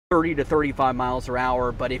30 to 35 miles per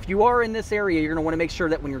hour. But if you are in this area, you're going to want to make sure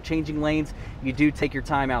that when you're changing lanes, you do take your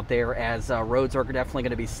time out there, as roads are definitely going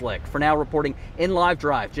to be slick. For now, reporting in Live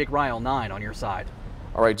Drive, Jake Ryle, 9 on your side.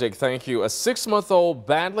 All right, Jake, thank you. A 6-month-old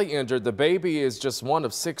badly injured. The baby is just one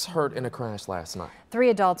of 6 hurt in a crash last night. 3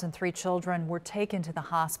 adults and 3 children were taken to the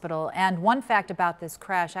hospital. And one fact about this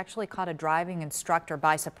crash actually caught a driving instructor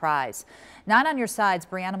by surprise. 9 on your side's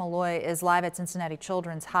Brianna Malloy is live at Cincinnati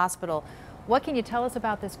Children's Hospital. What can you tell us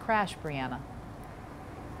about this crash, Brianna?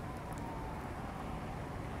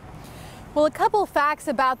 Well, a couple facts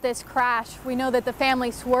about this crash. We know that the family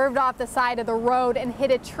swerved off the side of the road and hit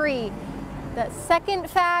a tree. The second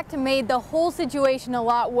fact made the whole situation a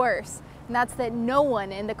lot worse, and that's that no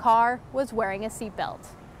one in the car was wearing a seatbelt.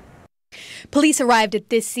 Police arrived at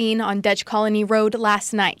this scene on Dutch Colony Road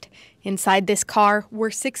last night. Inside this car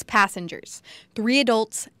were 6 passengers, 3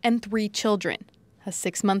 adults and 3 children, a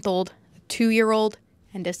 6-month-old, a 2-year-old,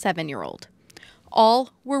 and a 7-year-old. All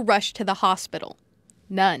were rushed to the hospital.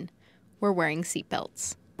 None were wearing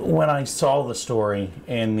seatbelts. When I saw the story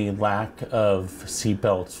and the lack of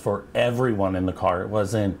seatbelts for everyone in the car, it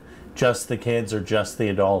wasn't just the kids or just the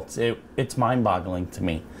adults, it's mind-boggling to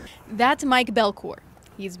me. That's Mike Belcourt.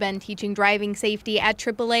 He's been teaching driving safety at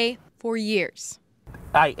AAA for years.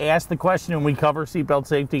 I asked the question, and we cover seatbelt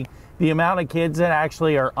safety. The amount of kids that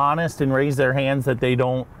actually are honest and raise their hands that they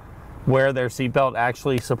don't wear their seatbelt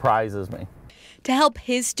actually surprises me. To help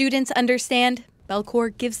his students understand,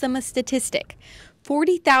 Belcourt gives them a statistic.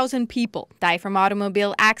 40,000 people die from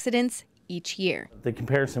automobile accidents each year. The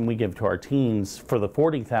comparison we give to our teens for the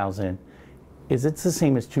 40,000 is it's the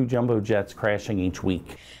same as 2 jumbo jets crashing each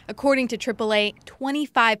week. According to AAA,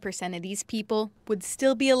 25% of these people would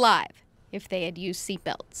still be alive if they had used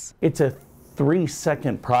seatbelts. It's a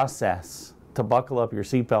 3-second process to buckle up your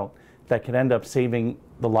seatbelt that could end up saving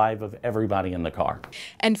the life of everybody in the car.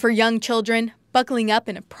 And for young children, buckling up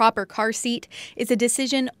in a proper car seat is a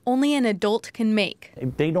decision only an adult can make.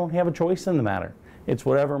 They don't have a choice in the matter. It's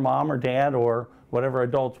whatever mom or dad or whatever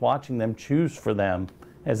adults watching them choose for them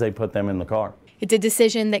as they put them in the car. It's a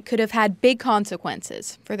decision that could have had big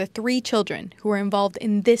consequences for the 3 children who were involved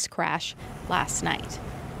in this crash last night.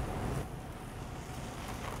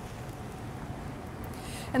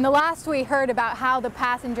 And the last we heard about how the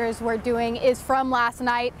passengers were doing is from last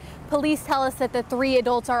night. Police tell us that the 3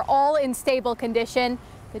 adults are all in stable condition.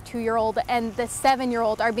 The 2-year-old and the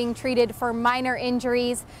 7-year-old are being treated for minor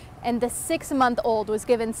injuries, and the 6-month-old was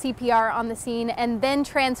given CPR on the scene and then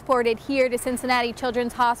transported here to Cincinnati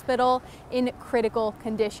Children's Hospital in critical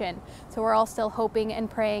condition. So we're all still hoping and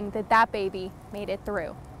praying that that baby made it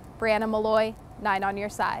through. Brianna Malloy, 9 on your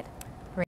side.